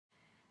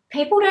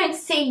People don't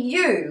see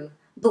you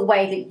the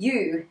way that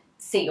you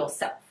see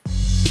yourself.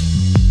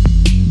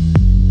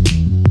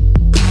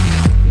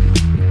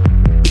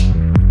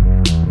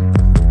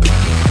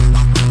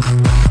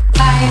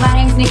 Hi, my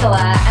name's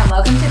Nicola and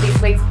welcome to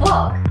this week's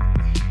vlog.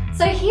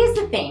 So here's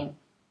the thing.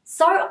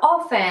 So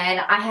often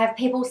I have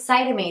people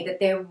say to me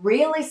that they're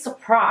really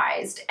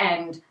surprised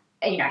and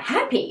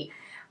happy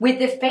with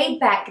the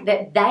feedback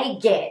that they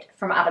get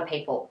from other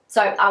people.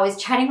 So I was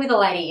chatting with a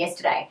lady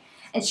yesterday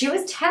and she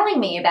was telling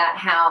me about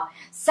how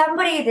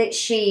somebody that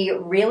she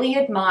really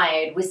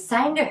admired was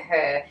saying to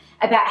her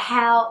about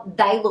how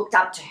they looked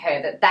up to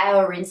her, that they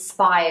were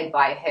inspired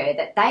by her,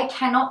 that they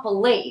cannot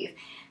believe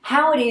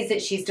how it is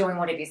that she's doing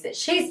what it is that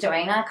she's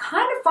doing. And I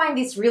kind of find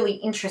this really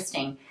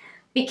interesting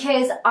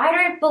because I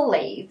don't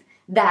believe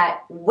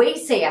that we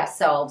see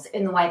ourselves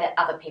in the way that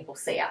other people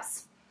see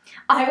us.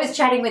 I was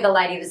chatting with a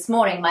lady this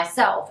morning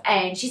myself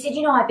and she said,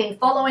 I've been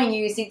following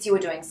you since you were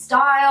doing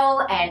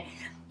style and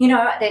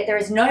there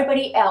is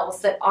nobody else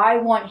that I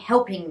want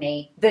helping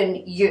me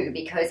than you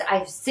because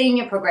I've seen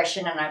your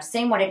progression and I've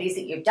seen what it is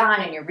that you've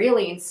done and you're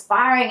really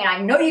inspiring and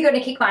I know you're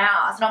going to kick my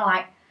ass. And I'm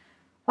like,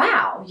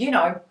 wow,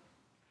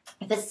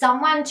 for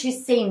someone to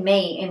see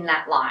me in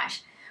that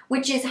light,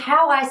 which is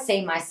how I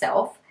see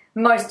myself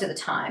most of the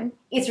time,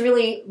 is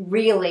really,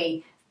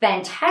 really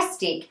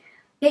fantastic.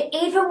 But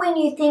even when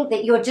you think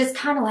that you're just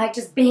kind of like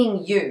just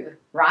being you,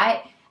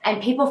 right? And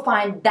people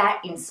find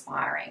that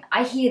inspiring.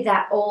 I hear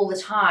that all the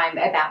time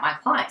about my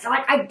clients. They're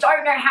like, I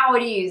don't know how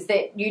it is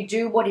that you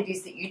do what it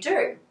is that you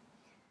do.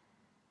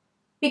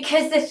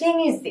 Because the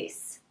thing is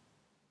this,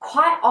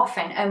 quite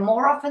often and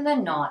more often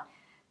than not,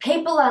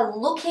 people are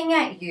looking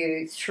at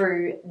you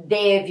through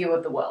their view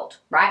of the world,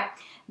 right?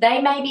 They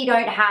maybe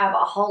don't have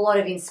a whole lot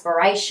of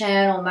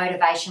inspiration or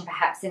motivation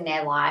perhaps in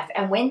their life.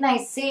 And when they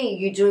see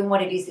you doing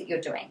what it is that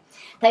you're doing,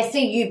 they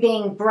see you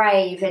being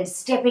brave and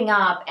stepping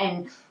up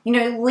and,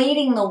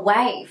 leading the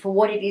way for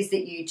what it is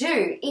that you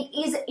do,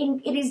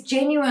 it is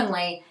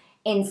genuinely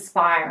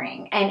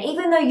inspiring. And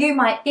even though you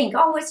might think,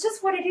 oh, it's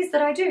just what it is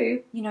that I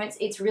do,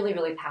 it's really,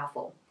 really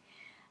powerful.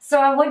 So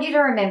I want you to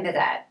remember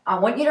that. I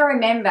want you to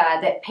remember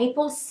that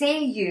people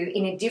see you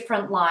in a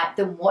different light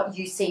than what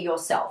you see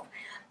yourself.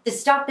 The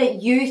stuff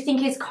that you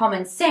think is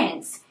common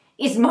sense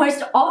is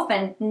most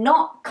often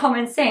not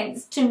common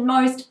sense to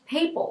most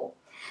people.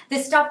 The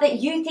stuff that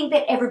you think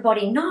that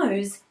everybody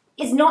knows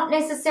is not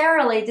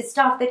necessarily the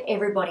stuff that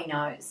everybody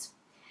knows.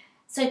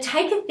 So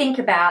take a think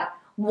about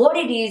what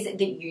it is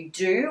that you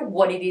do,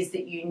 what it is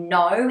that you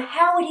know,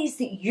 how it is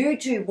that you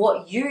do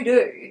what you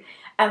do,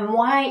 and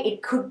why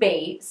it could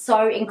be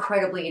so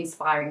incredibly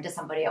inspiring to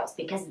somebody else,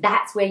 because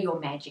that's where your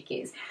magic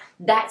is.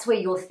 That's where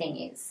your thing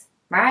is,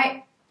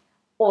 right?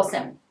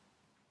 Awesome.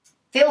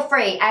 Feel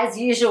free, as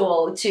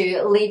usual,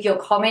 to leave your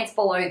comments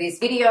below this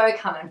video.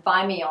 Come and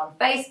find me on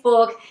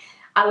Facebook.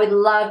 I would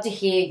love to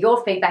hear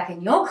your feedback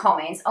and your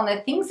comments on the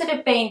things that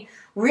have been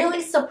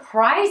really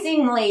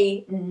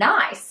surprisingly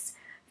nice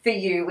for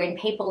you when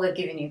people have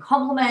given you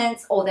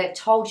compliments or they've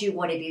told you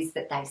what it is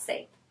that they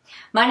see.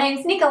 My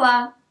name's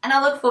Nicola, and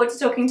I look forward to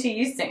talking to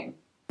you soon.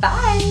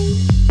 Bye!